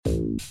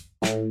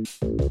Hello and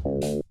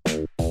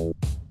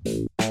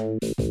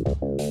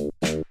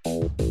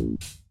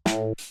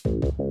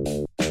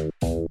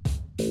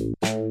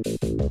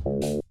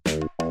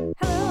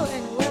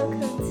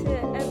welcome to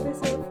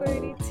episode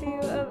 42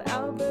 of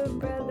Album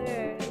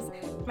Brothers.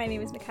 My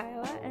name is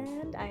Michaela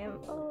and I am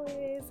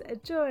always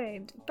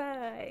joined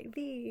by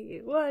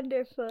the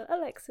wonderful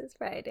Alexis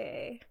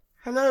Friday.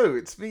 Hello,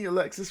 it's me,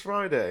 Alexis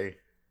Friday.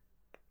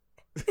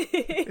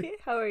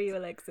 How are you,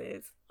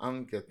 Alexis?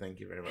 I'm good, thank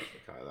you very much,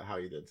 Michaela. How are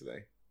you doing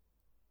today?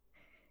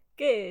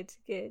 Good.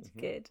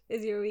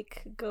 Is your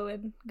week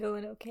going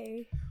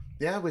okay?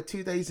 Yeah, we're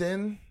 2 days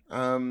in.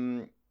 I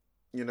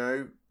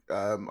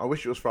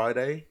wish it was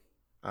Friday.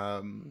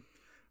 But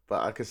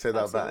I could say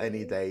that about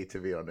any day, to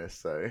be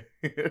honest. So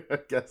I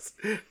guess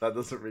that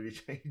doesn't really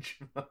change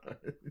much.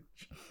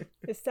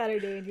 It's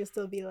Saturday and you'll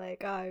still be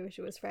like, oh, I wish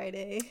it was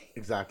Friday.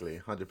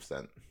 Exactly,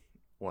 100%.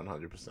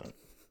 100%.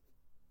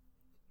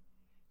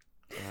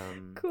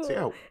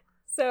 Cool.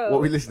 So what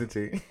are we listening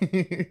to?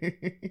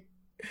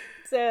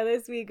 So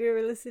this week we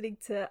were listening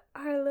to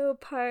Arlo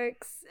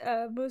Parks'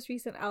 most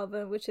recent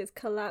album, which is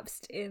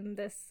Collapsed in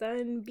the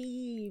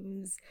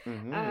Sunbeams.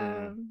 Mm-hmm.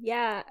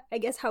 I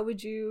guess how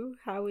would you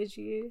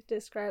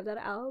describe that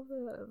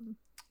album?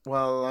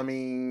 Well, I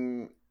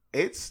mean,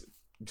 it's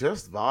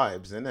just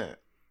vibes, isn't it?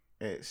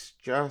 It's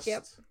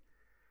just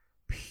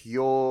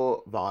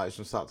pure vibes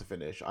from start to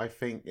finish. I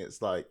think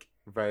it's like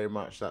very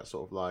much that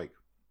sort of like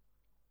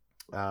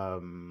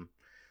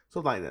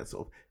that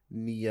sort of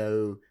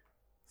neo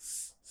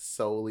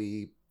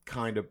soul-y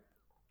kind of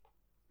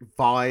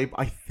vibe.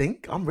 I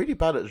think I'm really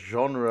bad at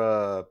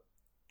genre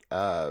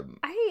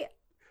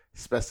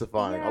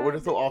specifying. I would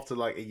have thought after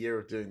like a year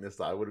of doing this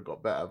that I would have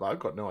got better, but I've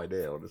got no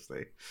idea,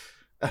 honestly.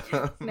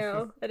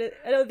 No, I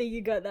don't think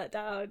you got that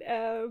down.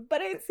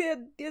 But I'd say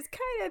it's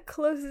kind of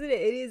close to it.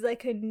 It is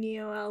like a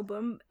neo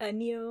album, I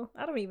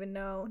don't even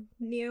know,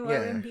 neo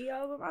R&B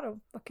album. I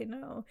don't fucking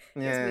know.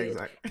 Yeah,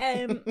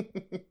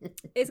 exactly.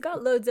 It's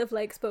got loads of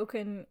like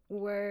spoken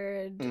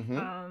word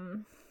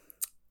in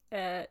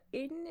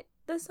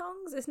the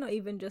songs. It's not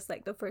even just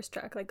like the first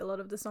track. Like a lot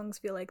of the songs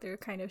feel like they're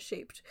kind of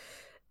shaped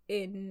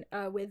in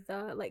with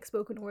like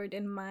spoken word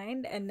in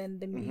mind, and then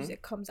the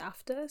music comes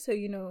after. So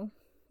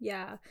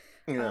yeah.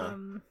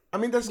 I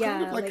mean, there's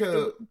kind of like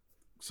a.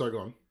 Sorry, go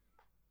on.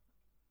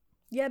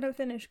 Yeah, no,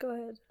 finish. Go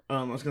ahead.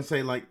 I was gonna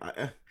say like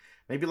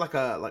maybe like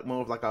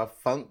more of like a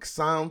funk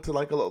sound to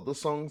like a lot of the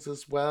songs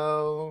as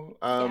well.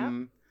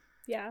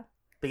 Yeah.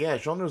 But yeah,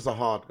 genres are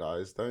hard,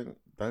 guys. Don't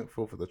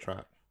fall for the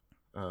trap.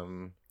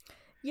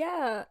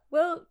 Yeah.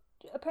 Well,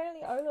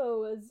 apparently Arlo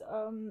was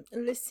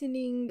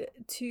listening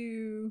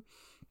to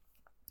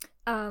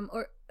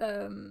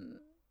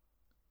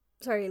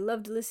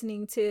loved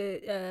listening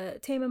to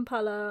Tame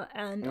Impala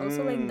and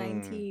also like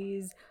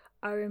 90s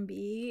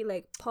R&B,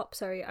 like pop,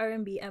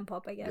 R&B and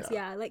pop, I guess.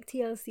 Yeah, like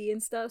TLC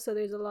and stuff. So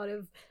there's a lot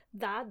of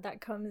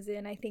that comes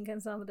in, I think,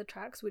 in some of the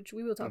tracks, which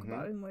we will talk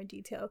about in more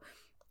detail.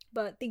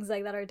 But things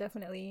like that are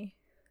definitely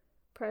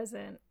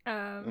present.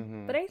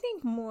 But I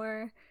think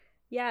more,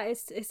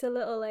 it's a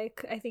little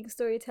like, I think,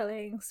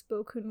 storytelling,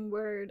 spoken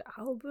word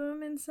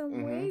album in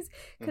some ways,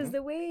 because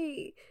the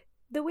way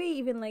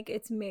even like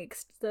it's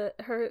mixed,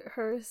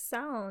 her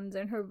sounds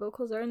and her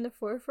vocals are in the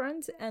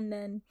forefront, and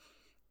then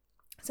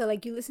so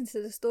like you listen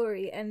to the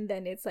story and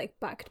then it's like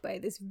backed by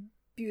this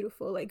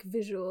beautiful like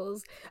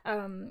visuals,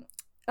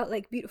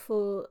 like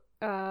beautiful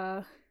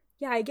I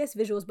guess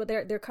visuals, but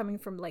they're coming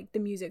from like the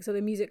music, so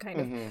the music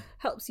kind of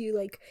helps you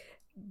like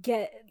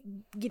get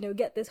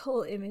this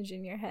whole image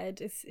in your head.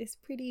 It's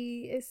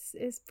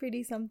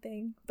pretty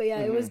something. But yeah,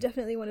 it was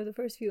definitely one of the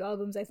first few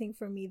albums, I think,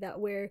 for me that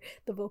where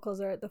the vocals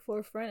are at the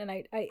forefront, and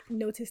I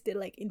noticed it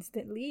like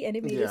instantly, and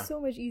it made it so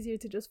much easier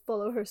to just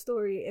follow her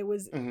story. It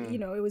was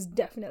it was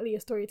definitely a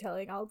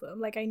storytelling album.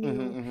 Like I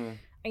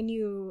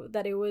knew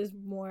that it was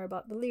more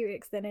about the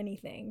lyrics than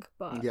anything,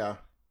 but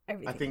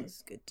everything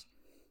was good.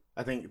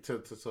 I think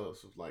to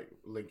sort of like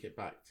link it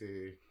back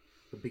to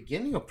the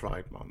beginning of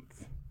Pride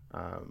Month,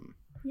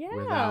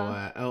 with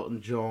our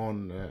Elton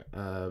John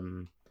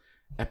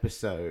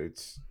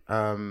episodes,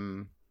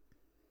 there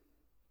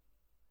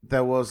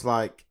was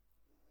like,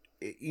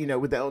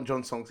 with the Elton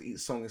John songs, each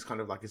song is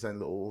kind of like its own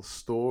little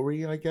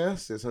story, I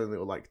guess, its own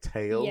little like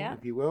tale,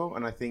 if you will.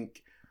 And I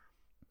think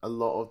a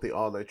lot of the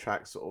Arlo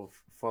tracks sort of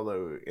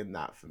follow in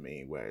that for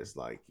me, where it's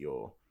like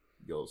you're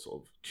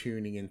sort of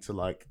tuning into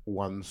like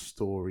one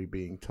story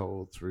being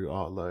told through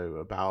Arlo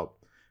about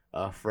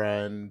a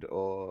friend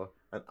or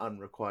an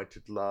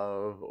unrequited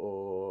love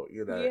or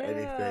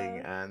anything,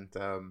 and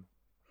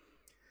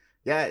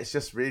it's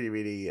just really,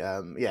 really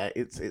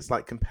it's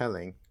like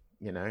compelling.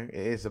 It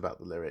is about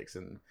the lyrics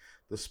and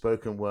the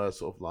spoken word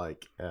sort of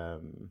like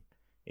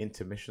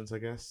intermissions, I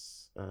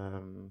guess,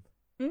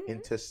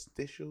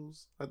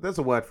 interstitials. There's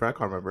a word for it, I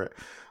can't remember it,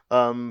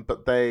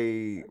 but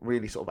they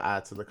really sort of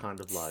add to the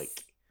kind of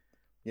like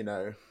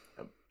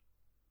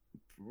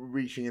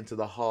reaching into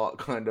the heart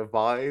kind of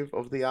vibe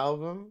of the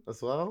album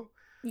as well.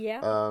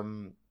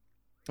 And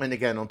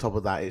again, on top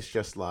of that, it's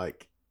just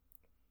like,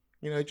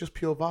 just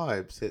pure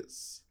vibes.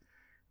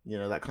 You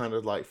know, that kind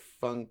of like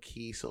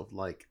funky, sort of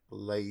like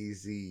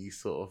lazy,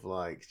 sort of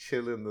like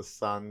chill in the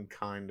sun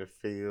kind of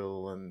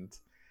feel. And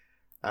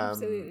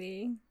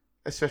Absolutely.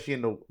 especially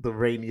in the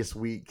rainiest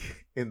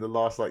week in the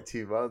last like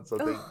 2 months,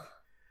 I think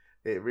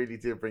it really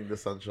did bring the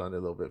sunshine a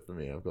little bit for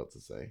me, I've got to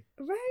say.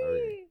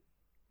 Right.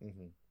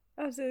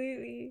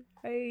 Absolutely.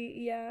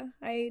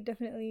 I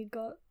definitely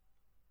got,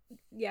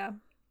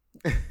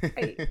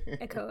 I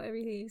echo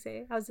everything you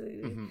say.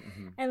 Absolutely.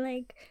 And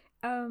like,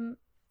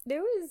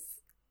 there was,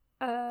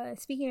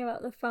 speaking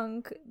about the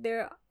funk,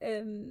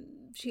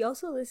 she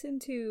also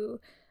listened to,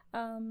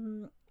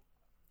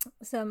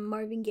 some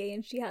Marvin Gaye,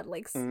 and she had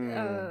like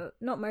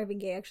not Marvin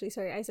Gaye actually,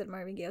 sorry, I said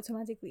Marvin Gaye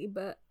automatically,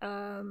 but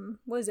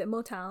what is it,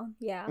 Motown,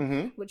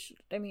 which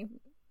I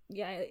mean,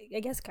 I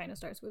guess kind of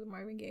starts with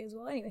Marvin Gaye as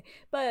well, anyway.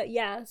 But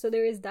yeah, so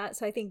there is that.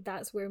 So I think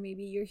that's where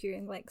maybe you're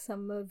hearing like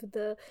some of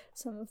the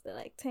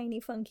like tiny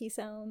funky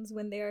sounds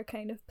when they are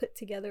kind of put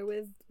together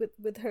with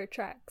her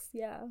tracks.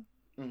 Yeah.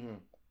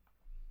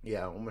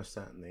 Almost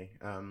certainly.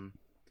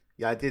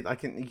 You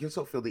can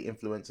sort of feel the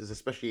influences,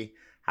 especially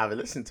having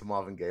listened to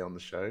Marvin Gaye on the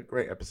show.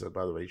 Great episode,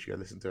 by the way. You should go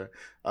listen to it.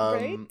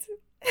 Right.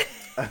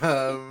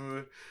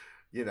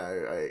 You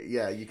know,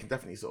 you can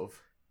definitely sort of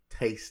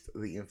taste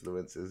the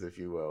influences, if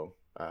you will,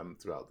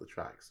 throughout the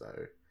track. So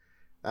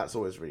that's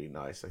always really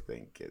nice. I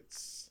think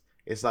it's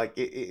like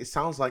it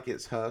sounds like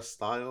it's her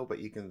style, but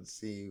you can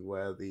see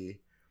where the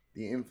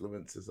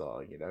influences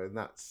are. You know, and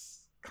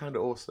that's kind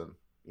of awesome.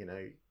 You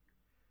know,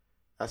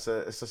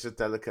 it's such a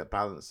delicate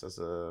balance as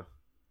an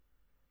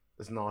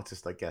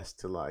artist, I guess,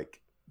 to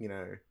like, you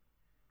know,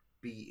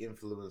 be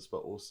influenced but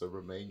also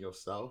remain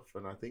yourself.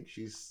 And I think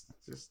she's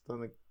just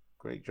done a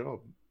great job,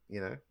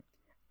 you know.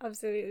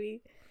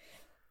 Absolutely.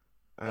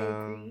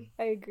 I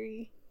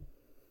agree.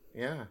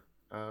 Yeah.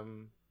 I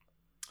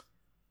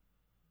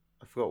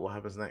forgot what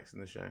happens next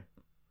in the show.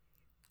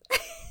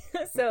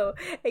 So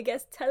I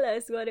guess tell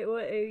us what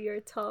are your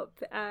top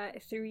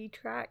 3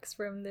 tracks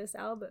from this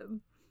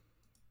album.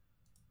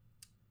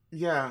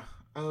 Yeah.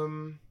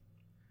 I'm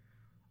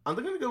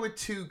gonna go with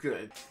Too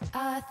Good.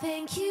 I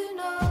think you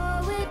know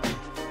it.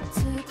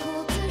 Too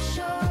cool to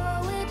show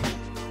it.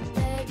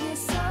 Baby,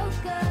 so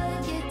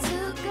good. You're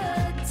too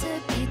good to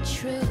be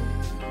true.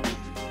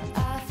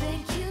 I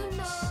think you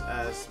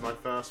know. It's my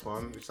first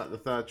one. It's like the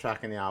third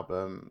track in the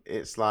album.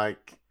 It's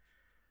like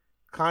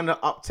kind of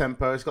up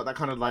tempo. It's got that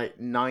kind of like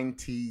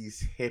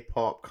 90s hip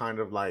hop kind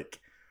of like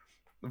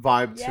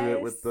vibe to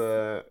it, with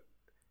the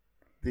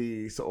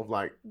sort of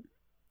like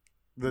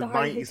the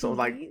 90s sort of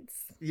like beats.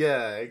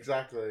 Yeah,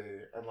 exactly.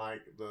 And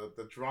like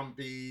the drum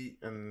beat,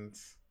 and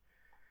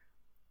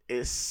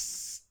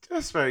it's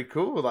just very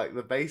cool. Like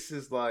the bass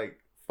is like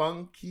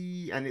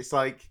funky, and it's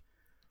like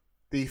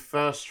the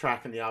first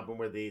track in the album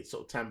where the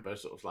sort of tempo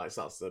sort of like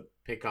starts to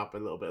pick up a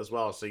little bit as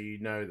well, so you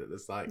know that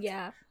there's like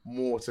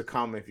more to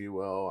come, if you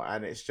will.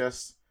 And it's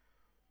just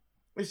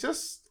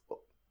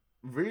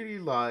really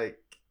like,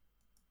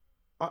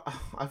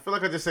 I feel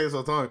like I just say this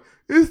all the time.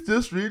 It's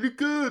just really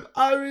good.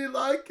 I really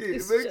like it.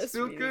 It makes me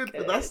feel really good.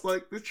 But that's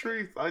like the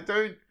truth. I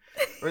don't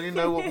really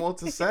know what more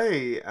to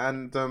say.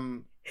 And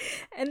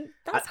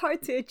that's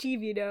hard to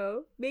achieve, you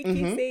know. Making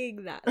you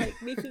saying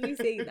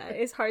that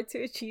is hard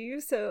to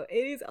achieve. So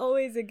it is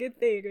always a good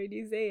thing when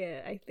you say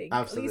it, I think.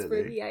 Absolutely. At least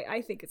for me,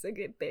 I think it's a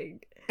good thing.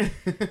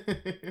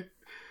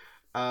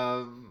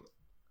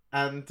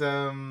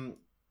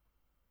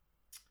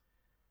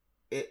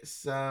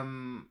 It's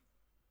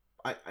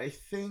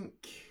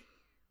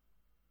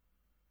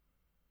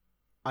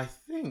I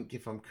think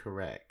if I'm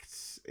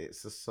correct,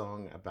 it's a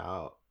song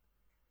about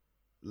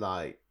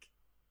like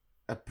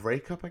a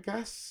breakup, I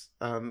guess.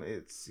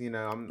 It's, you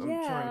know, I'm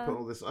trying to put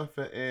all this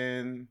effort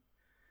in,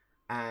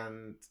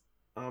 and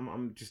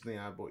I'm just, you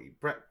know, I bought you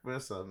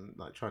breakfast. I'm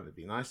like trying to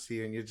be nice to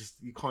you, and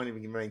you can't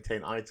even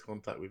maintain eye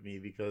contact with me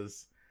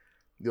because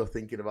you're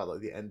thinking about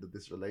like the end of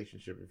this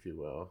relationship, if you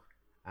will.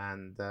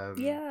 And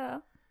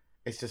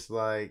it's just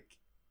like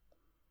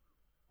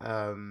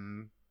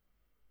the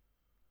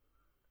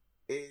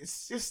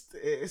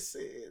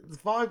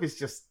vibe is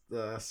just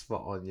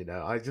spot on, you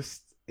know.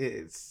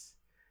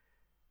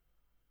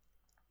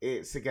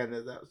 It's again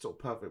that sort of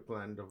perfect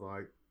blend of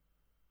like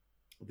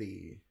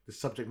the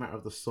subject matter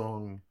of the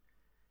song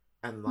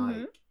and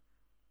like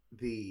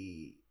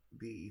the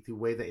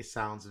way that it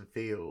sounds and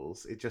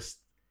feels. It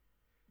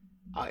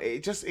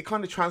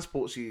kind of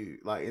transports you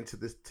like into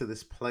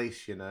this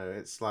place, you know.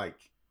 It's like,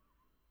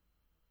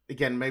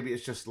 again, maybe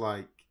it's just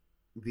like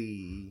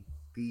the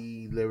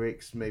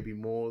lyrics maybe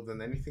more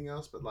than anything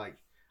else, but like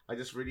I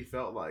just really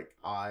felt like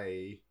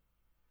I've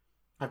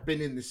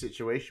been in this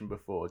situation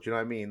before. Do you know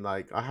what I mean?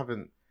 Like I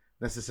haven't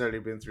necessarily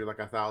been through like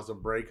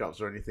 1,000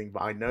 breakups or anything,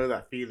 but I know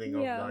that feeling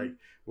of like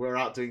we're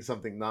out doing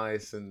something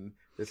nice and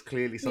there's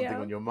clearly something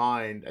on your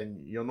mind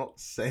and you're not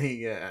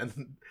saying it,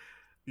 and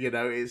you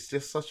know, it's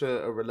just such a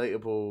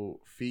relatable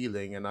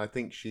feeling. And I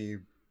think she,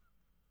 you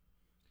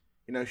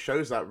know,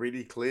 shows that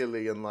really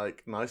clearly and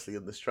like nicely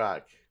in this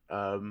track.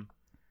 And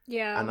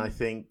I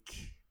think,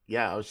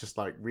 yeah, I was just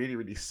like really,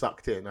 really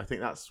sucked in. I think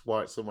that's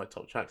why it's on my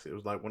top tracks. It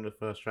was like one of the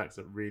first tracks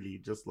that really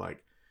just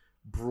like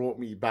brought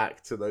me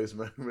back to those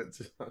moments,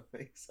 if that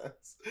makes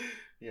sense,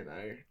 you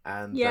know.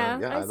 And Yeah,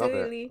 yeah,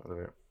 absolutely. I love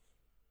it.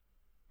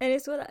 And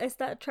it's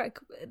that track.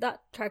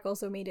 That track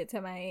also made it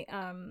to my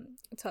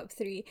top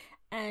 3.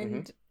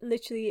 And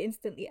literally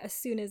instantly, as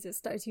soon as it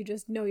starts, you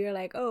just know, you're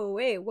like, oh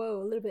wait,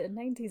 whoa, a little bit of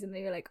 90s, and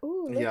then you're like,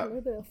 oh look, a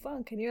little bit of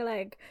funk, and you're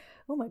like,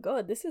 oh my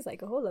god, this is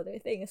like a whole other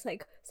thing. It's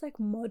like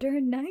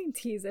modern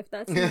 90s, if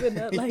that's even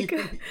a, like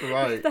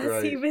if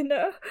that's even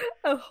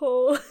a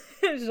whole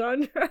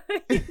genre,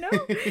 you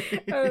know.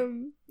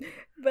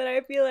 But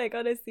I feel like,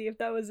 honestly, if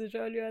that was a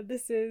genre,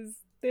 this is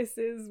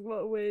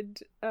what would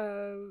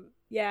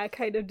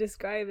kind of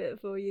describe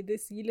it for you.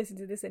 You listen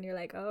to this and you're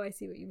like, oh, I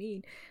see what you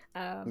mean.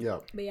 But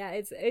yeah,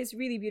 it's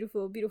really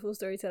beautiful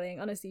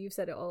storytelling. Honestly, you've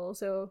said it all.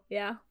 So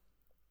yeah,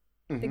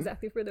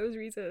 exactly for those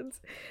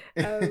reasons.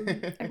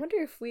 I wonder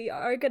if we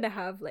are gonna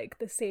have like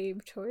the same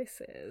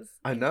choices.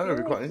 I know, it'd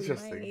be quite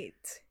interesting.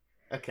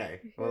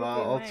 Okay, well,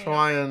 I'll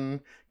try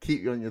and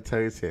keep you on your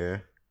toes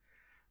here.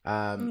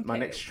 My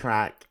next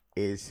track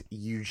is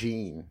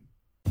Eugene.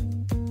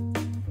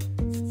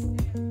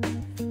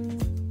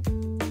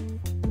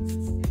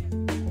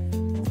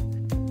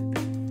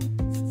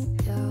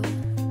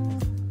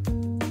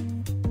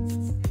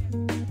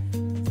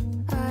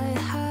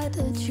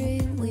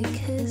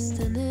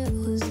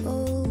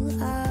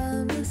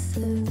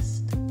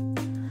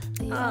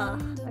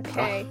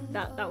 Okay,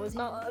 that was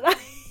not that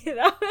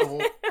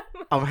was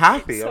I'm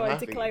happy. so I'm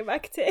happy.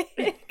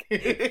 Anticlimactic.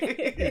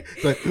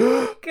 Like,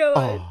 go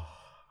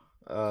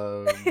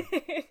on.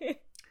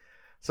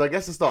 So I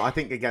guess to start, I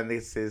think again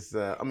this is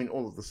I mean,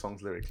 all of the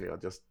songs lyrically are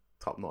just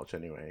top notch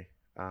anyway.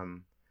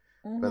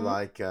 But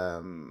like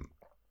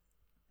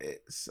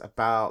it's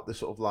about the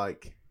sort of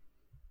like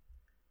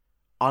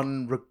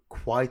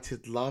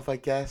unrequited love, I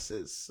guess.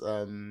 It's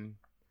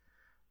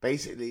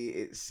basically,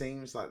 it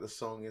seems like the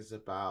song is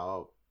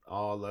about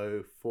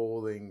Arlo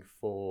falling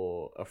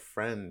for a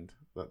friend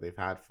that they've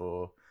had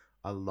for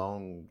a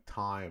long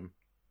time,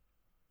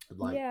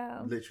 like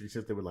literally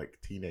since they were like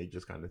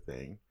teenagers, kind of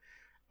thing.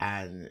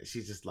 And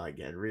she's just like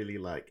getting really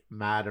like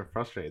mad and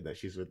frustrated that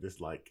she's with this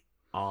like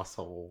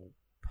asshole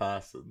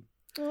person.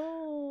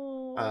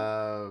 You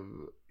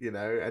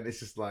know, and it's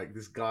just like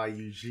this guy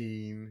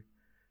Eugene,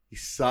 he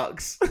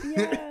sucks.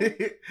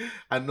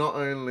 And not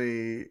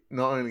only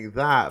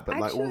that, but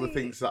like all the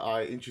things that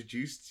I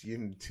introduced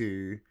you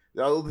to,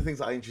 all the things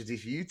that I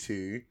introduced you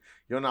to,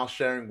 you're now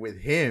sharing with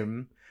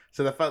him.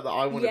 So the fact that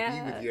I want to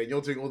be with you and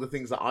you're doing all the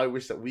things that I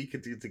wish that we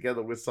could do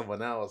together with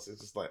someone else,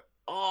 it's just like,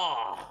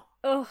 oh,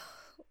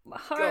 my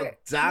heart. God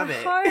damn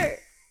it. Heart.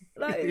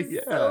 That is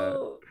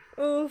so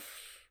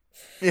oof.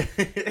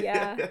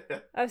 Yeah,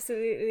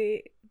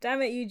 absolutely.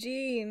 Damn it,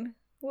 Eugene.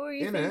 What were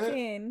you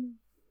thinking?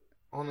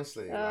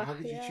 Honestly, how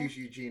did you choose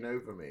Eugene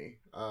over me?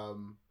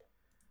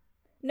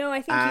 No,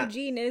 I think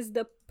Eugene is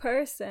the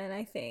person,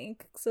 I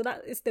think. So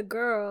that is the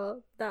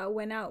girl that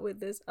went out with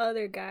this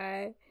other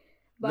guy.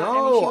 But,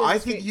 no, I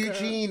think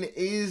Eugene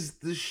is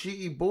the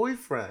shitty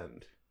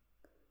boyfriend.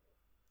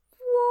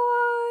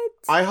 What?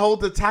 I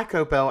hold the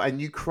Taco Bell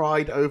and you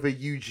cried over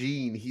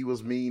Eugene. He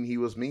was mean. You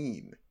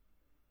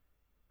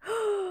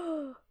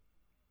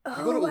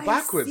got it all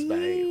backwards,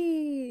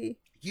 babe.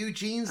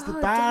 Eugene's the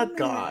bad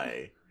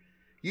guy.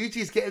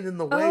 Eugene's getting in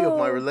the way of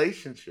my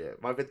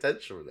relationship, my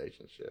potential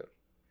relationship.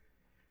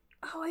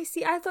 Oh, I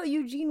see. I thought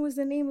Eugene was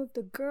the name of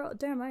the girl.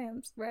 Damn, I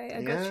am right.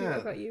 I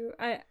got you.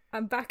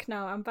 I'm back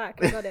now. I'm back.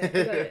 I got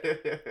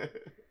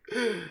it.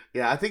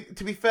 Yeah, I think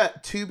to be fair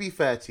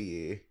to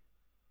you.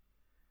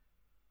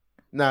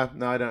 No,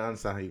 I don't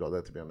understand how you got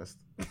there, to be honest.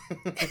 I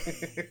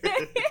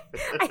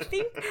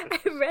think I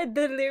read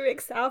the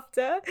lyrics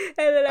after, and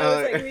then I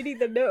was like reading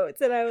the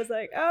notes, and I was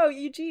like, "Oh,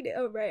 Eugene."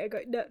 Oh, right. I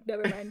got no.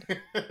 Never mind.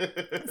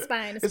 It's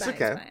fine. It's fine.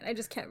 Okay. It's fine. I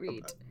just can't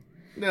read.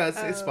 No,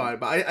 it's fine.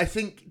 But I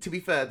think, to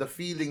be fair, the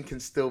feeling can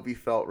still be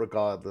felt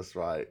regardless,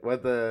 right?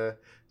 Whether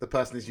the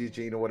person is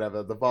Eugene or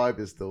whatever, the vibe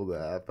is still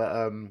there.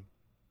 But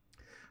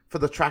for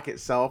the track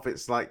itself,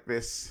 it's like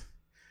this.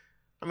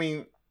 I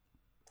mean,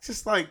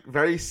 just like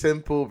very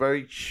simple,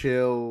 very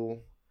chill.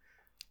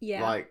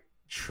 Yeah. Like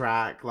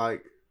track,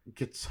 like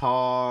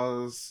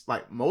guitars,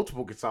 like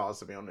multiple guitars,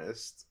 to be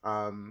honest.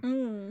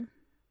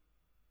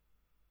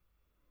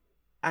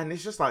 And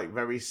it's just like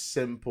very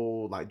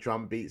simple, like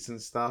drum beats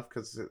and stuff,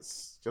 because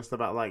it's just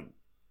about like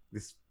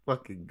this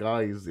fucking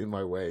guy who's in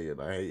my way and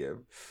I hate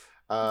him.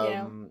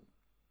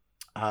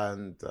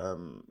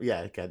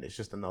 Again, it's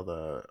just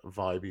another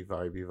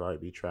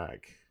vibey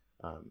track.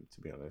 To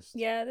be honest.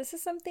 Yeah, this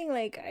is something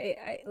like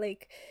I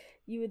like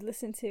you would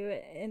listen to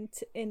it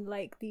in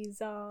like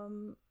these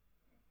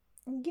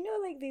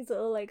like these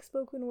little like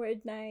spoken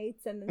word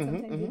nights, and then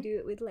sometimes you do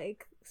it with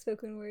like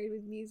spoken word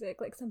with music,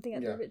 like something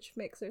at the Rich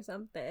Mix or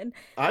something.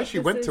 I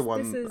actually went to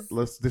one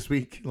last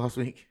week.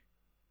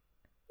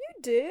 You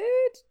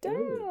did? Damn.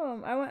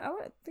 Ooh.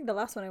 I think the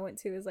last one I went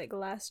to was like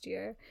last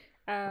year.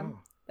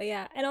 But But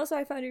yeah, and also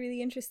I found it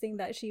really interesting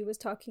that she was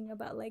talking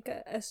about like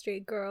a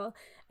straight girl,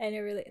 and it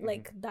really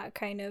like that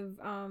kind of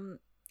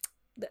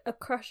a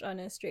crush on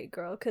a straight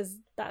girl, because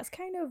that's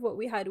kind of what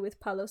we had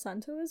with Palo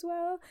Santo as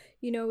well.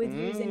 You know, with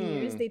Years and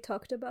Years, they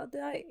talked about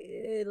that,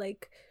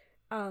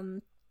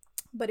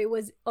 but it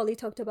was Ollie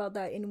talked about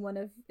that in one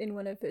of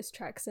his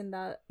tracks in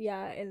that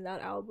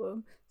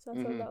album. So I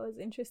thought that was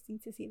interesting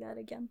to see that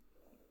again.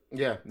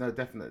 Yeah, no,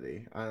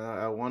 definitely.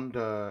 I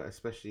wonder,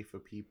 especially for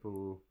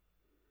people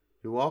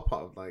who are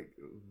part of like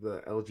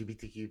the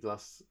LGBTQ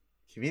plus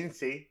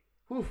community.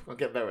 Whew, I'll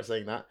get better at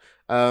saying that.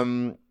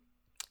 You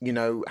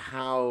know,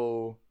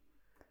 how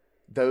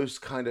those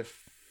kind of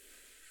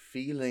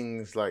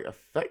feelings like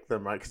affect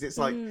them, right? Because it's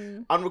like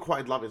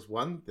unrequited love is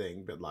one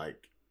thing, but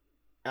like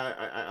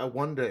I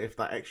wonder if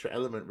that extra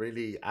element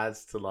really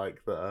adds to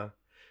like the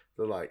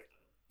like,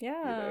 you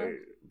know,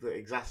 the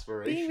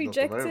exasperation. Being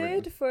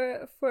rejected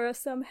for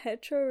some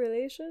hetero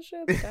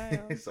relationship.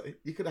 Damn. It's like,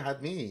 you could have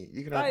had me.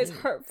 You could have. That is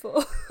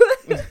hurtful.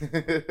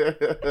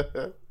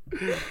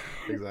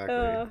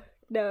 Exactly.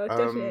 No,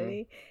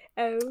 definitely.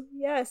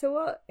 Yeah. So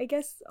what? I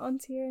guess on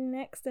to your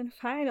next and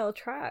final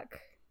track.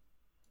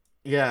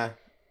 Yeah.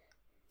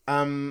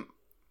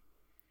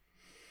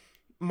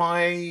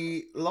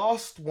 My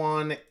last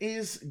one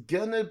is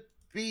gonna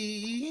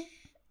be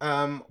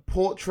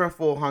Portra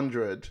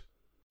 400.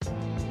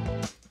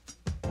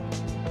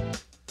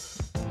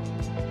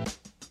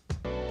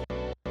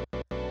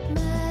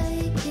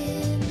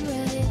 Making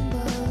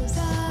rainbows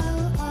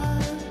out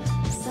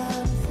of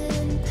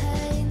something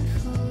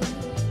painful.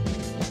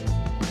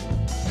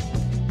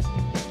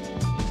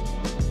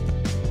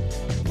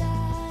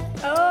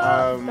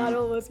 That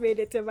almost made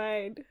it to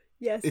mine.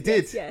 Yes, it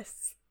did.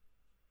 Yes,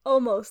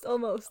 almost.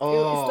 Oh.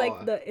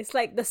 It's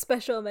like the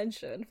special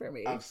mention for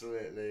me.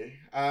 Absolutely.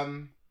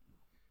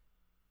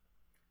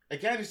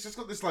 Again, it's just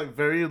got this like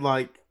very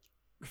like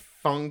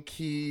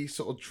funky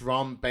sort of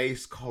drum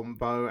bass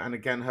combo, and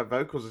again, her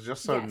vocals are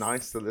just so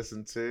nice to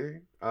listen to.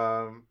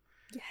 Yes.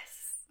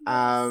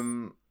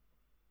 And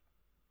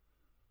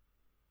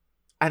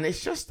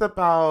it's just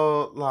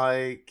about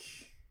like,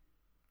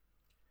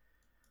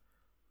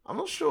 I'm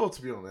not sure,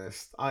 to be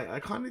honest. I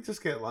kind of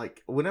just get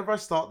like, whenever I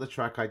start the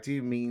track, I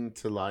do mean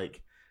to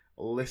like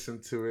listen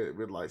to it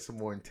with like some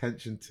more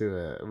intention to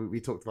it. We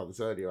talked about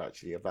this earlier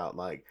actually, about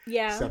like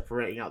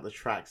separating out the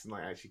tracks and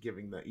like actually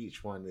giving that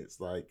each one its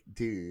like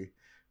due.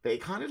 But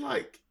it kind of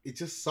like, it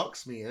just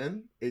sucks me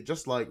in. It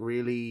just like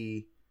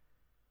really,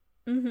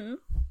 I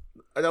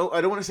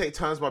don't want to say it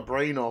turns my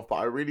brain off, but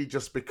I really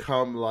just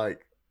become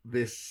like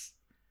this.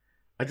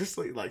 I just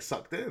like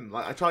sucked in.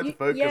 Like I tried to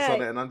focus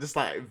on it, and I'm just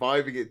like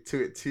vibing it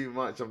too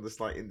much. I'm just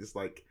like in this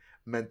like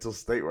mental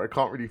state where I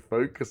can't really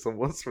focus on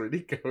what's really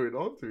going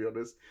on, to be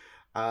honest.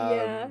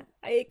 I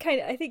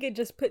think it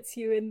just puts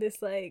you in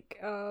this like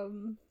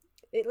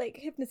it like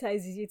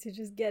hypnotizes you to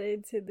just get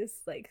into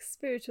this like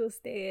spiritual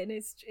state, and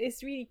it's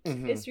really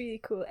it's really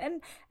cool,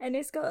 and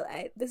it's got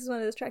this is one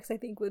of those tracks I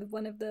think with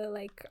one of the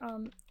like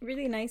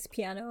really nice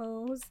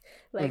pianos,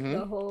 like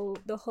the whole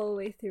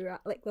way through,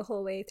 like the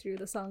whole way through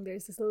the song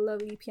there's this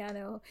lovely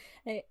piano,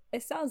 and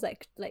it sounds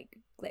like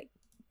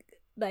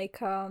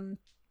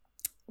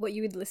what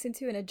you would listen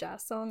to in a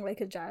jazz song,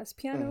 like a jazz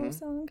piano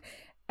song.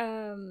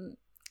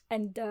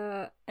 And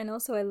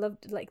also I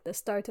loved like the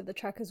start of the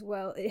track as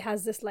well. It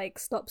has this like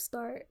stop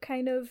start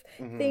kind of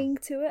thing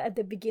to it at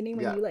the beginning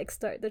when you like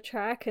start the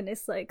track, and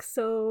it's like,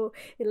 so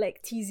it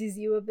like teases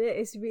you a bit.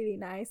 It's really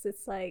nice.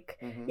 It's like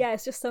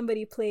it's just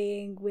somebody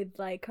playing with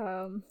like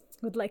a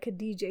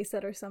DJ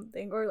set or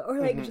something, or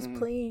like just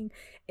playing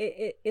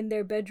it in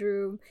their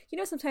bedroom. You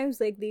know,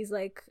 sometimes like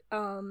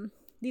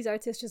these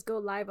artists just go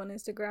live on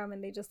Instagram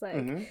and they just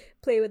like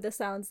play with the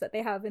sounds that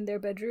they have in their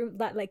bedroom.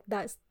 That like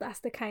that's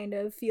the kind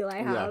of feel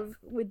I have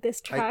with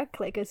this track.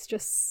 Like it's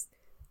just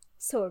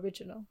so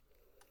original.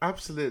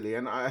 Absolutely,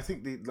 and I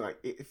think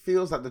it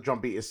feels like the drum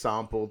beat is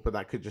sampled, but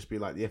that could just be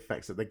like the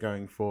effects that they're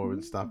going for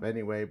and stuff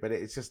anyway. But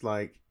it's just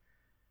like,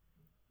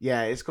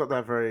 it's got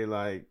that very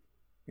like,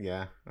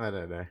 I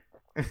don't know.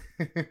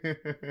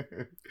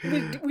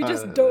 we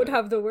just don't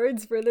have the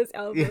words for this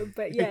album,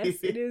 but yes,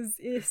 it is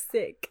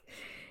sick.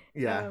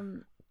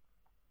 And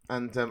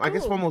I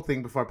guess one more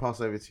thing before I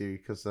pass over to you,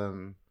 because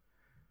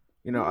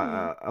you know,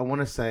 I want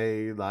to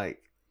say like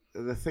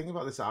the thing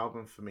about this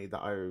album for me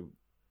that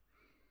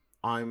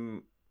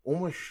I'm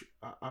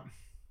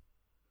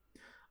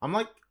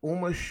like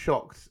almost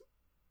shocked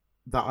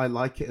that I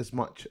like it as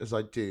much as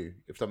I do,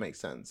 if that makes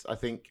sense. I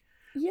think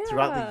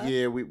throughout the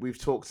year we've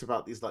talked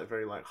about these like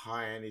very like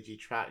high energy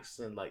tracks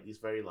and like these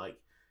very like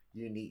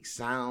unique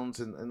sounds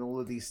and all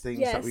of these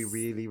things that we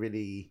really,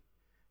 really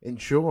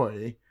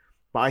enjoy.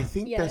 But I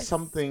think there's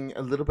something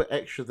a little bit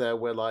extra there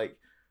where like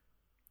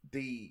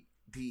the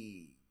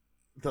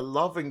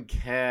love and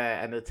care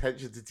and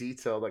attention to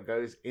detail that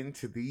goes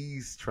into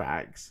these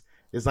tracks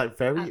is like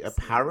very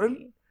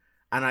apparent,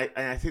 and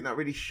I think that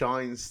really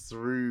shines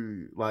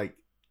through like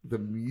the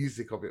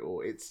music of it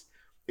all. It's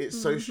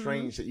so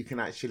strange that you can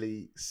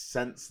actually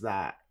sense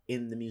that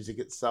in the music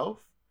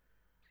itself.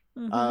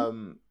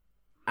 And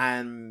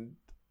and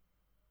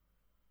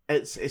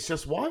it's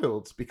just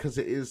wild because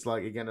it is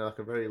like, again, like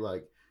a very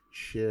like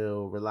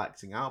chill,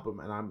 relaxing album,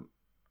 and I'm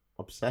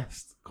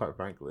obsessed, quite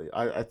frankly.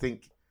 I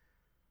think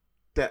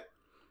that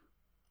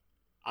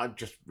I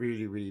just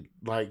really, really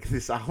like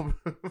this album.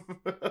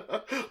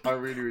 I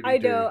really, really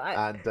do. know.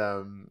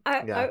 And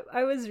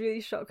I was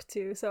really shocked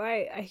too. So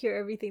I hear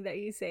everything that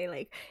you say,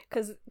 like,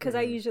 because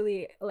I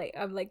usually, like,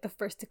 I'm like the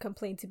first to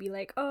complain, to be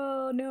like,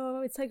 oh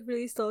no, it's like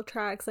really slow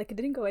tracks, like it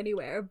didn't go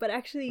anywhere, but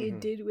actually it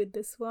did with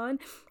this one.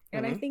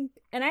 And I think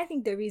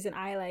the reason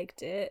I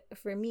liked it,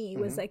 for me,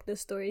 was like the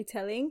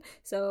storytelling.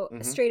 So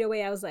straight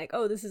away I was like,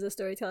 oh, this is a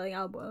storytelling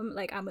album,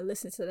 like I'm gonna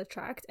listen to the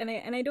track. And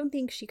I don't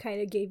think she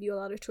kind of gave you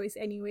a lot of choice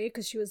anyway,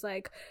 because she was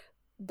like,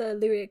 the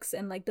lyrics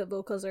and like the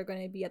vocals are going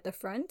to be at the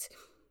front.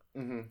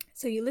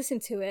 So you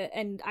listen to it,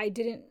 and I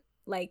didn't,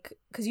 like,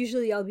 because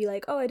usually I'll be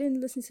like, oh, I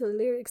didn't listen to the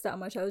lyrics that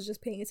much, I was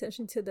just paying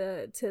attention to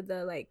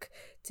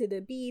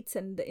the beats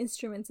and the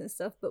instruments and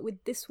stuff. But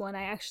with this one,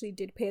 I actually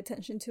did pay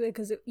attention to it,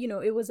 because it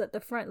was at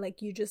the front,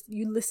 like you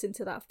listen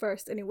to that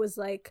first, and it was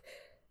like,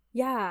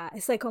 yeah,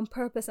 it's like on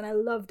purpose, and I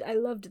loved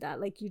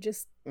that, like you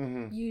just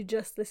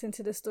listen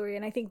to the story.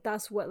 And I think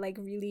that's what like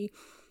really,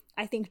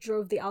 I think,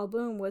 drove the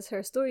album, was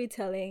her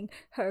storytelling,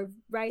 her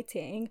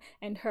writing,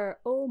 and her,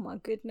 oh my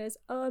goodness,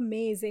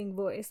 amazing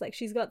voice. Like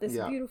she's got this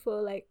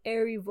beautiful, like,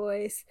 airy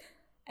voice,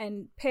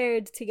 and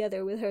paired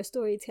together with her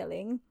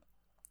storytelling,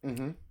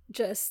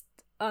 just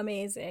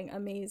amazing.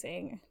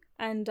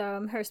 And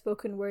her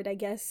spoken word, I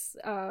guess,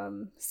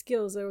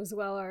 skills as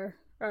well are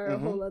a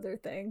whole other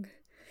thing.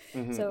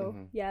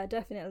 Yeah,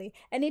 definitely.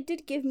 And it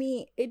did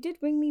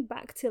bring me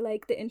back to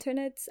like the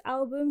Internet's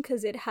album,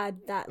 because it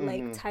had that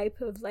like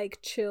type of like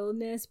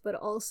chillness, but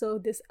also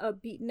this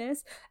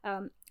upbeatness.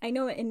 I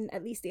know in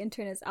at least the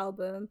Internet's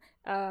album,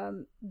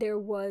 there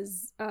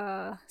was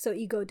so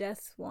Ego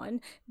Death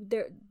one,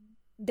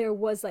 there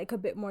was like a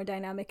bit more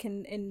dynamic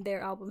in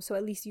their album, so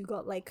at least you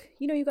got like,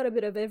 you got a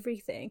bit of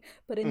everything.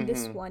 But in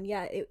this one,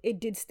 yeah, it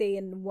did stay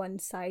in one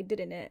side,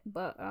 didn't it?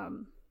 But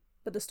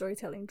the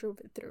storytelling drove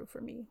it through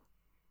for me.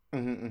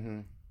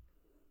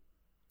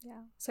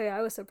 Yeah, so yeah,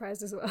 I was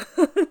surprised as well.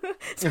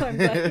 So I'm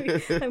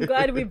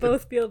glad we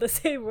both feel the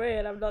same way,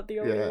 and I'm not the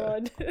only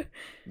one.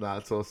 Nah,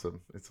 it's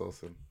awesome.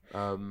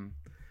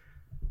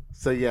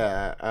 So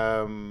yeah,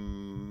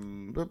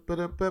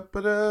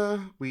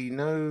 we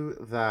know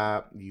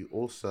that you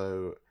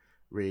also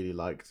really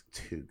liked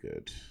Too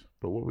Good,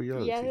 but what were your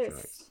other two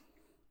tracks?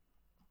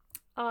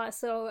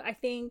 So I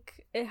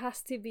think it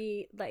has to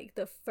be like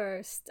the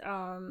first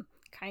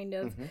kind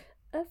of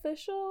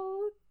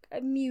official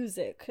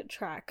music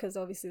track, because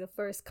obviously the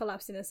first,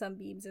 Collapse in the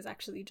Sunbeams, is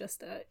actually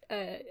just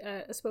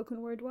a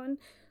spoken word one.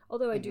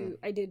 Although I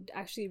did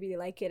actually really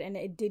like it, and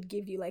it did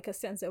give you like a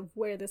sense of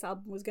where this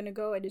album was gonna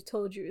go. I just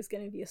told you it's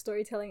gonna be a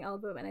storytelling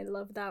album, and I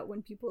love that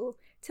when people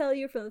tell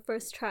you from the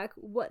first track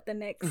what the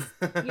next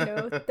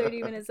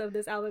 30 minutes of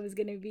this album is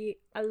gonna be.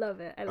 I love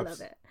it.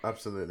 Love it.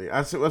 Absolutely.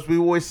 As we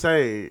always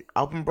say,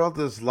 Album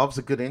Brothers loves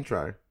a good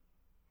intro.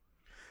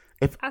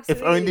 If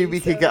only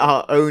we could get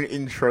our own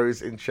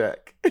intros in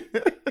check.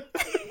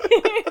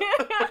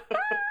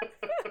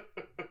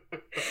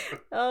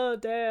 Oh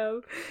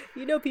damn!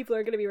 People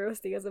are gonna be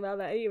roasting us about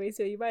that anyway,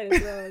 so you might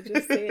as well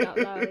just say it out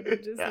loud.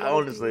 And just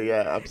honestly,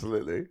 yeah,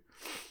 absolutely.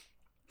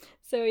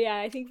 So yeah,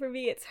 I think for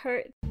me it's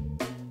Hurt.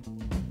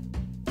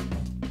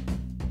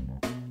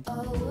 Oh,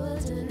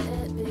 wouldn't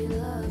it be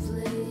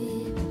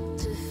lovely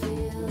to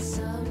feel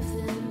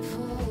something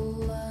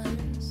for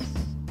once?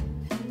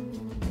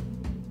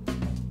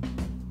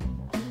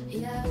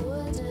 Yeah,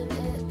 wouldn't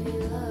it be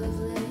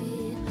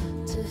lovely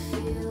to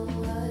feel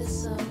what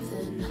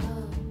something hurt?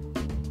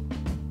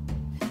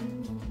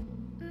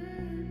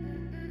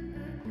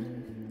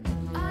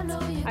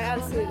 I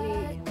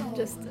absolutely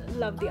just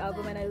love the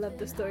album, and I love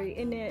the story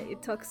in it.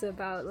 It talks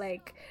about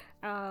like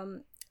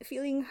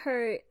feeling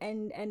hurt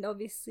and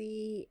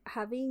obviously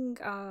having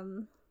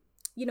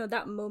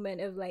that moment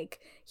of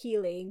like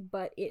healing,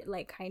 but it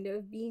like kind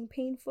of being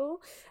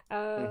painful.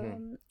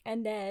 And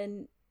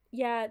then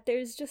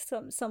there's just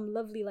some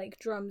lovely like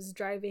drums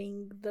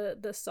driving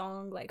the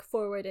song like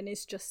forward, and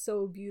it's just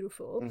so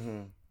beautiful.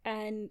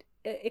 And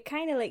it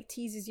kind of like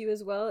teases you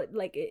as well,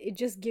 like it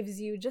just gives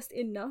you just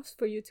enough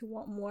for you to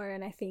want more,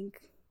 and I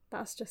think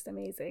that's just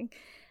amazing.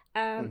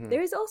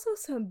 There's also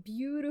some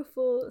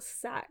beautiful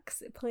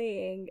sax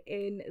playing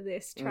in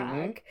this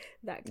track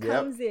that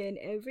comes in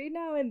every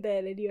now and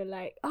then, and you're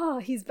like, oh,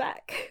 he's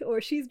back or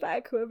she's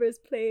back. Whoever's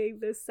playing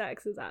this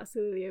sax is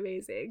absolutely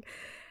amazing.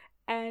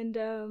 And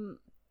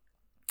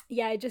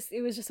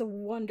it was just a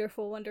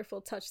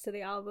wonderful touch to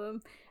the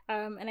album.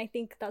 And I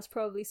think that's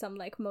probably some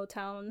like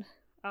Motown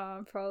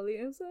probably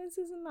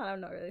influences in that.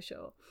 I'm not really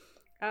sure.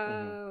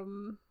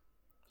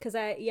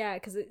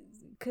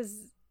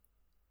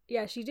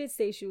 She did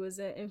say she was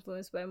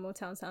influenced by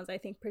Motown sounds, I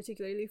think,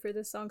 particularly for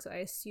this song, so I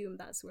assume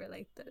that's where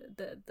like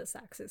the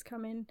saxes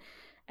come in.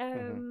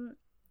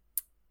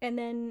 and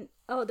then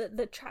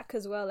the track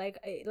as well, like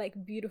it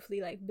like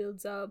beautifully like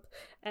builds up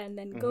and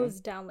then Mm-hmm.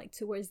 goes down like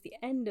towards the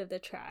end of the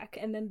track,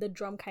 and then the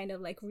drum kind of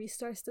like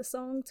restarts the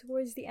song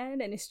towards the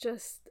end, and it's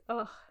just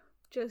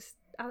just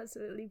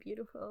absolutely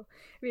beautiful,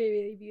 really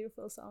really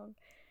beautiful song.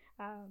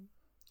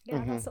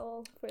 That's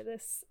all for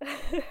this.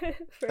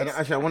 And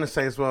actually, I want to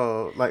say as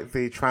well, like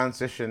the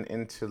transition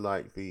into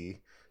like the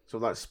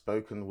sort of like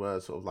spoken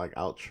word, sort of like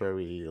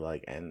outro-y,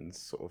 like end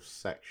sort of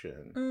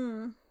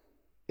section.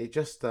 It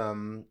just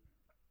it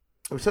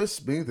was so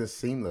smooth and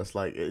seamless.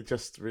 Like it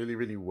just really,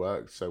 really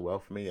worked so well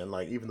for me. And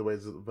like even the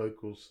ways that the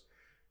vocals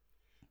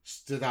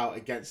stood out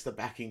against the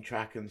backing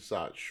track and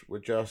such were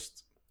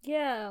just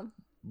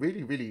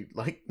really, really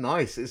like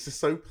nice. It's just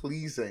so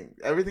pleasing.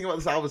 Everything about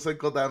this album is so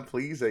goddamn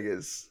pleasing.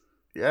 It's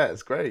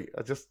great.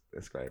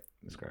 It's great.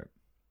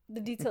 The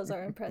details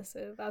are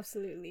impressive,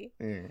 absolutely.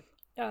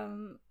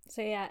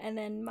 So yeah, and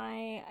then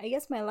my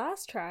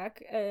last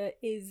track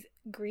is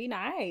Green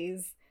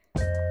Eyes.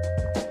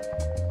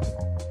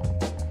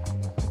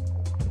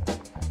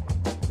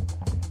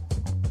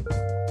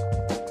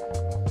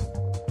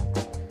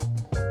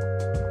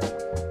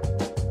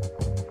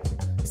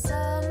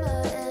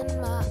 Summer in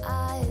my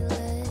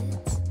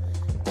eyelids,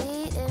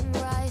 eating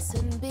rice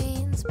and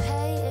beans,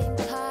 painting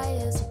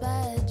Kaya's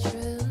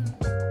bedroom.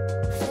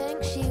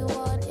 Think she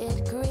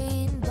wanted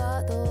green,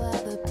 but the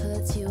weather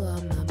puts you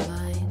on my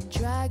mind.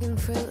 Dragon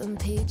fruit and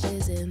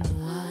peaches in the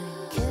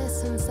wine,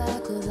 kissing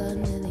circles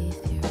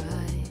underneath your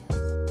eyes.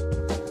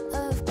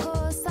 Of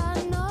course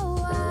I know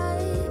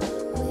why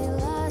we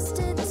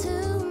lasted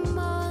 2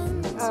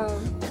 months.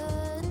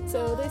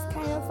 So this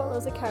kind of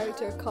follows a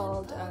character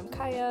called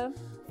Kaya,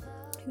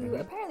 who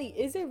apparently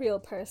is a real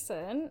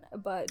person,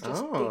 but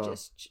they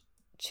just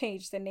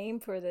changed the name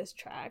for this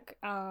track.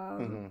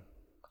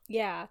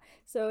 Yeah,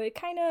 so it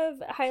kind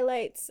of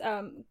highlights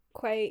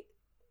quite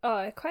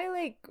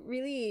like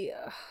really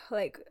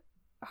like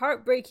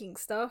heartbreaking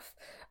stuff.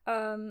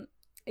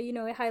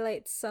 It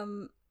highlights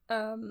some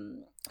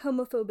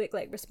homophobic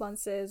like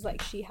responses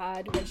like she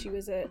had when she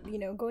was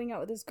going out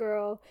with this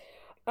girl,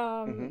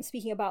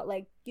 speaking about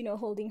like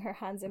holding her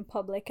hands in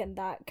public, and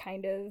that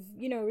kind of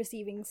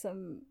receiving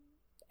some,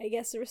 I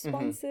guess,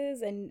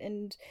 responses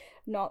and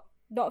not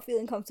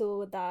feeling comfortable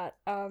with that.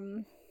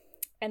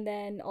 And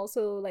then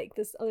also like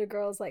this other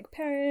girl's like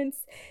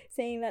parents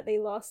saying that they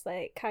lost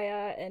like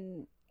Kaya,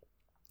 and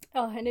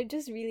it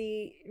just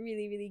really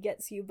really really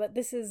gets you. But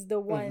this is the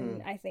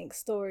one I think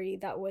story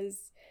that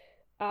was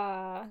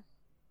like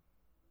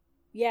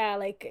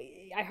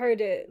I heard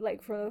it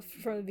like from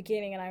the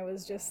beginning, and I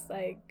was just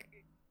like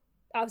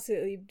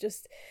absolutely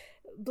just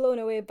blown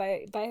away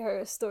by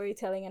her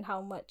storytelling and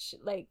how much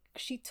like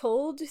she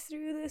told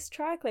through this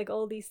track. Like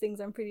all these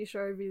things I'm pretty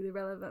sure are really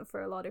relevant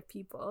for a lot of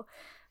people.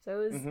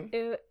 So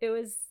it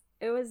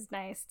was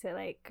nice to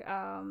like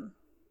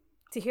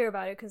to hear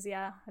about it, because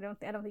I don't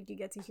think you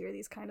get to hear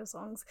these kind of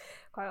songs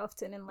quite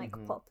often in like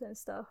pop and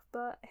stuff.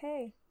 But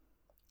hey,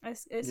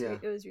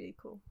 it was really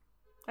cool.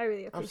 I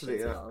really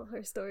appreciated all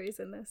her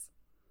stories in this.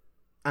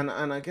 And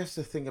I guess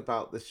the thing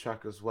about this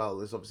track as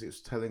well is obviously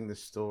it's telling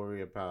this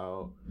story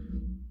about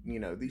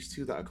these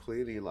two that are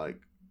clearly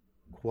like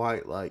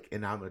quite like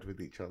enamored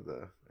with each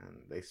other, and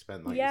they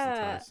spent like this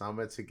entire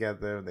summer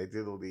together, and they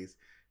did all these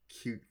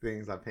cute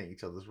things like paint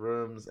each other's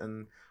rooms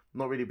and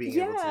not really being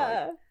able to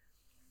like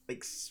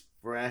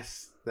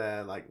express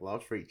their like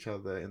love for each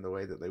other in the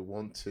way that they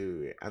want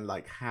to, and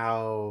like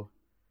how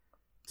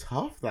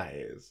tough that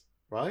is,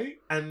 right?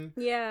 And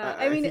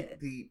I mean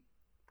think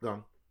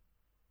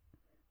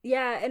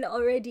and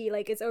already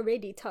like it's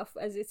already tough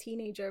as a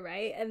teenager,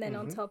 right? And then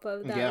on top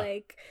of that,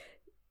 like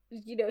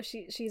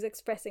she's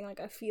expressing like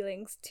her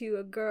feelings to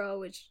a girl,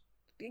 which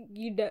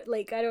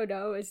like I don't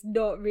know, it's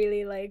not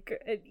really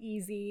like an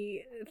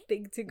easy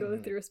thing to go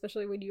through,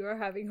 especially when you are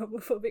having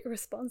homophobic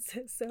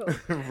responses. So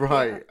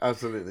right,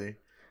 absolutely.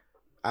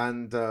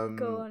 And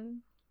go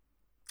on.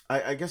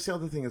 I guess the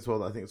other thing as well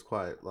that I think is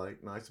quite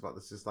like nice about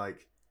this is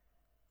like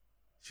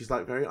she's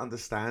like very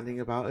understanding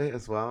about it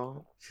as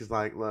well. She's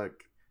like,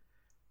 look,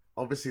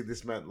 obviously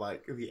this meant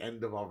like the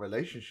end of our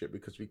relationship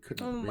because we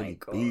couldn't really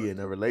be in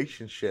a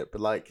relationship,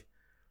 but like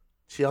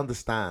she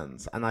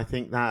understands, and I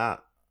think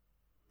that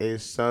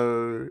is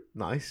so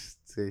nice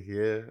to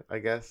hear, I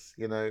guess,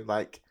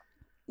 like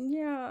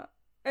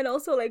and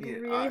also like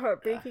really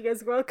heartbreaking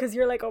as well, because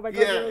you're like, oh my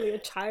god, you're only a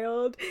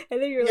child,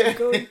 and then you're like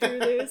going through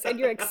this and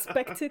you're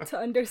expected to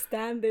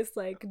understand this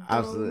like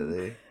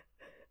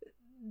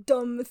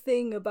dumb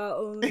thing about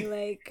only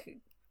like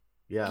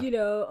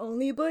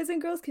only boys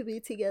and girls can be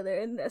together,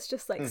 and that's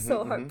just like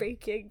so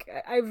heartbreaking.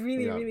 I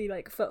really really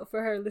like felt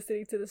for her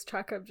listening to this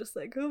track. I'm just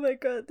like, oh my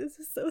god, this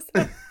is so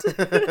sad.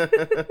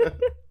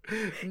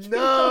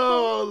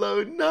 No,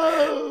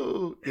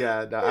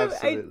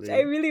 absolutely. I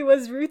really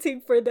was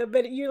rooting for them,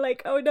 but you're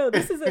like, oh no,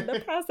 this is in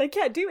the past, I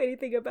can't do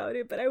anything about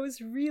it. But I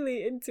was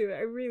really into it.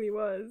 I really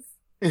was.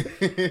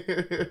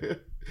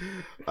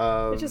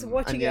 I'm just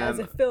watching it as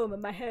a film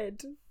in my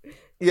head.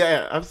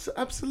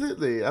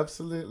 Absolutely.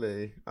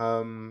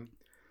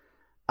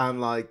 And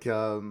like,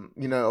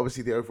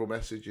 obviously the overall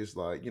message is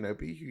like,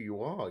 be who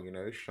you are,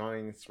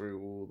 shine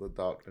through all the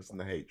darkness and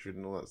the hatred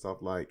and all that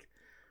stuff. Like,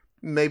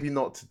 maybe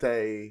not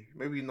today,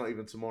 maybe not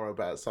even tomorrow,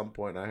 but at some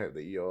point, I hope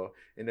that you're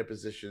in a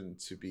position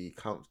to be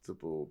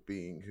comfortable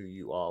being who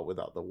you are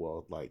without the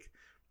world, like,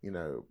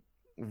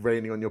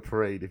 raining on your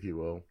parade, if you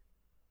will.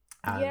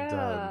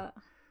 And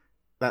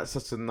that's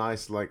such a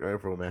nice, like,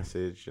 overall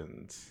message.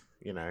 And,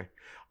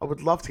 I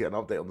would love to get an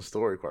update on the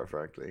story, quite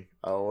frankly.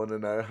 I want to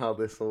know how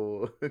this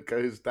all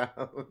goes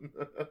down.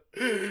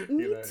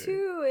 Me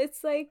too.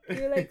 It's like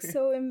you're like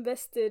so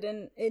invested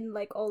in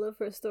like all of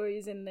her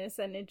stories in this,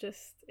 and it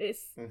just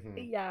is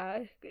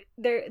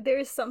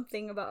there's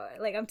something about,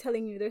 like, I'm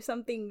telling you, there's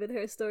something with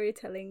her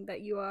storytelling that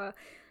you are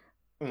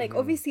like,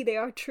 obviously they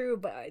are true,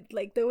 but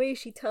like the way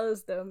she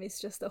tells them is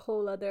just a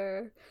whole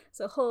other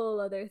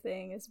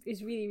thing. It's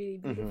really, really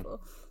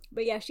beautiful.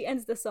 But yeah, she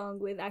ends the song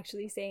with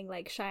actually saying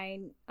like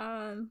shine.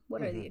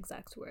 What are the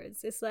exact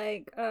words? It's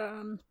like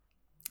I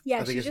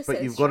think she just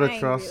says, you've got to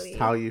trust really.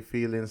 how you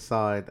feel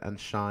inside and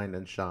shine.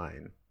 And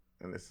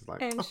this is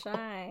like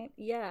shine.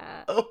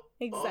 Yeah.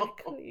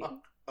 Exactly.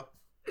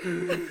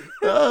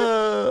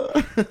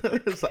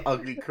 It's like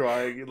ugly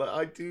crying. You're like,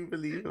 I do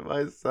believe in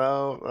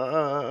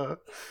myself.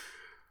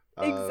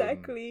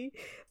 Exactly,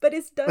 but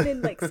it's done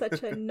in like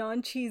such a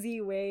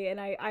non-cheesy way, and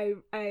I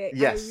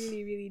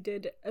really, really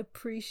did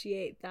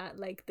appreciate that,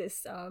 like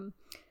this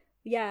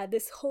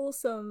this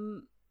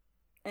wholesome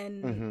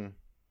and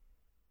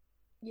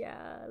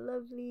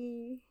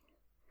lovely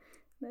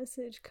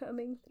message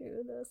coming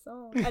through the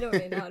song. I don't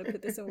really know how to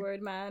put this in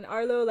word, man.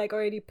 Arlo like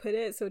already put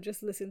it, so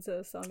just listen to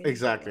the song.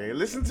 Exactly.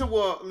 Listen to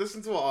what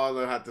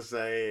Arlo had to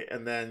say,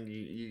 and then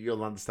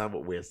you'll understand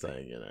what we're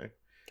saying.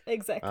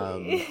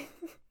 Exactly.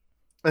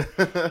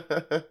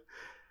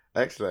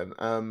 Excellent.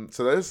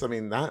 So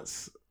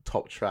that's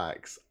top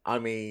tracks.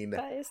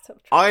 That is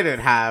top tracks. I don't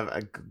have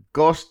a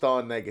gosh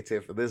darn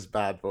negative for this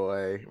bad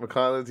boy.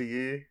 Michaela, do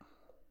you?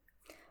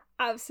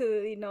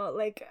 Absolutely not.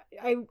 Like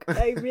I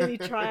really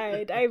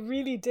tried. I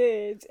really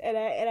did, and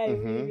I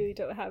really, really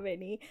don't have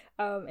any.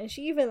 And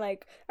she even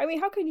like, I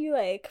mean, how can you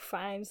like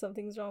find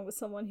something's wrong with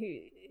someone who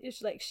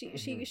is like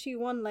she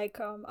won like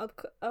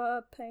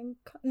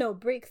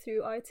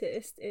breakthrough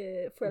artist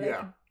for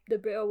like the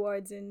Brit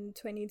Awards in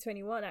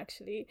 2021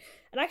 actually.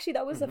 And actually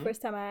that was the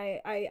first time I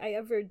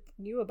ever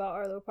knew about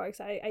Arlo Parks.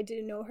 I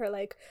didn't know her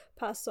like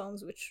past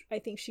songs, which I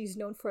think she's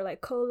known for,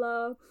 like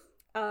Cola.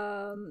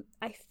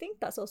 I think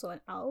that's also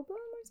an album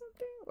or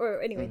something,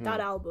 or anyway that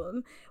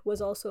album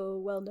was also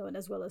well known,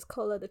 as well as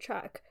Cola the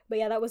track. But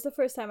yeah, that was the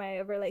first time I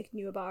ever like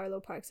knew about Arlo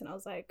Parks, and I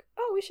was like,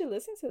 oh, we should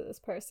listen to this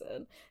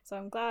person. So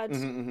I'm glad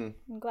we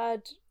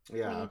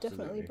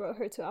definitely brought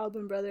her to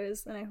Album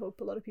Brothers, and I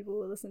hope a lot of people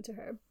will listen to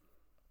her.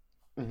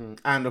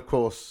 And of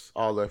course,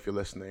 Arlo, if you're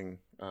listening,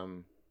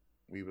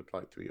 we would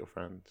like to be your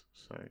friend,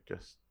 so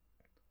just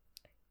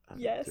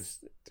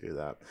do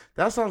that.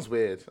 That sounds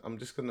weird. I'm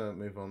just gonna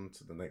move on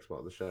to the next part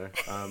of the show.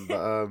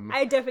 But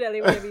I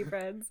definitely want to be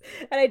friends,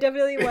 and I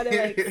definitely want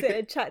to like sit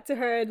and chat to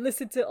her and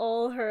listen to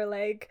all her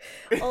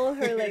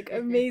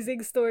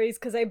amazing stories,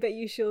 because I bet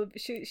you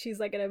she's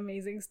like an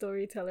amazing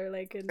storyteller,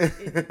 like in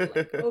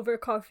like over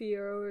coffee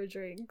or over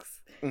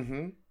drinks.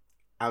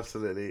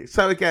 Absolutely.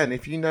 So again,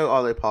 if you know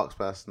Arlo Parks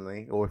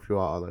personally, or if you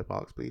are Arlo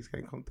Parks, please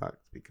get in contact,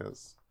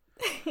 because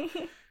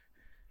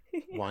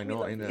why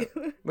not?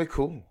 We're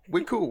cool.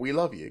 We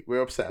love you.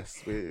 We're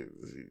obsessed.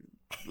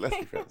 Let's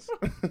be friends.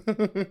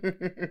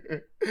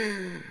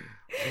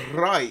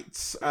 Right.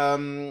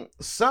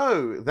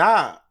 So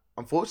that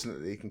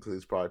unfortunately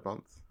concludes Pride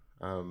Month.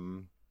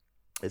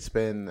 It's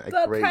been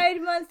but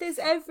Pride Month is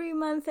every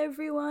month,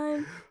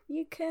 everyone.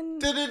 You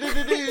can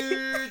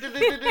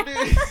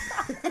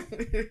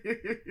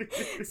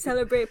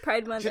celebrate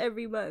Pride Month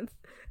every month.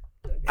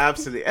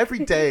 Absolutely.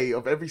 Every day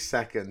of every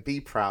second. Be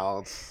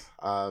proud.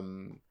 I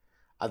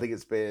think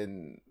it's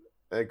been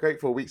a great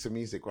 4 weeks of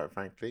music, quite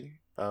frankly.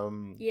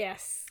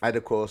 Yes. And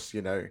of course,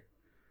 we'll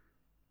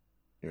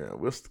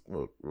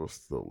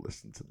still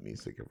listen to the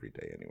music every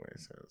day anyway,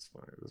 so it's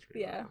fine.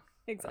 Really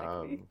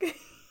exactly.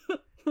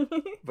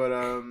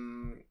 But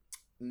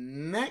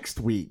next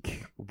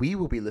week we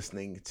will be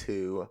listening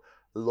to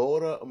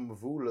Laura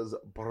Mvula's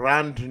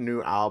brand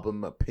new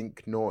album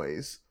Pink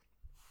Noise,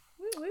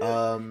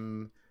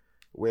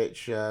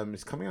 which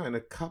is coming out in a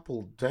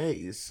couple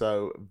days,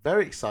 so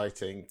very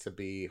exciting to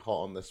be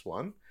hot on this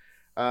one.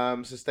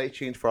 So stay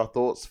tuned for our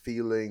thoughts,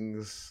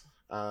 feelings,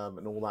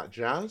 and all that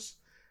jazz.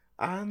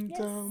 And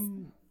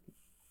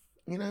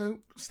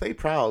stay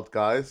proud,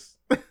 guys.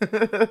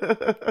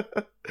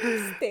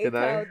 Stay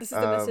proud. This is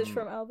the message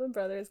from Album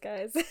Brothers,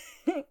 guys.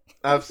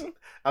 Absolutely.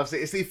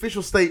 It's the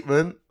official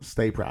statement.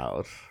 Stay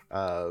proud.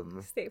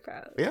 Stay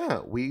proud.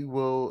 Yeah, we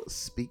will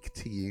speak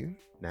to you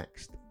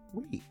next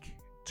week.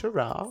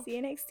 Ta-ra. See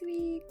you next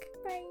week.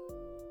 Bye.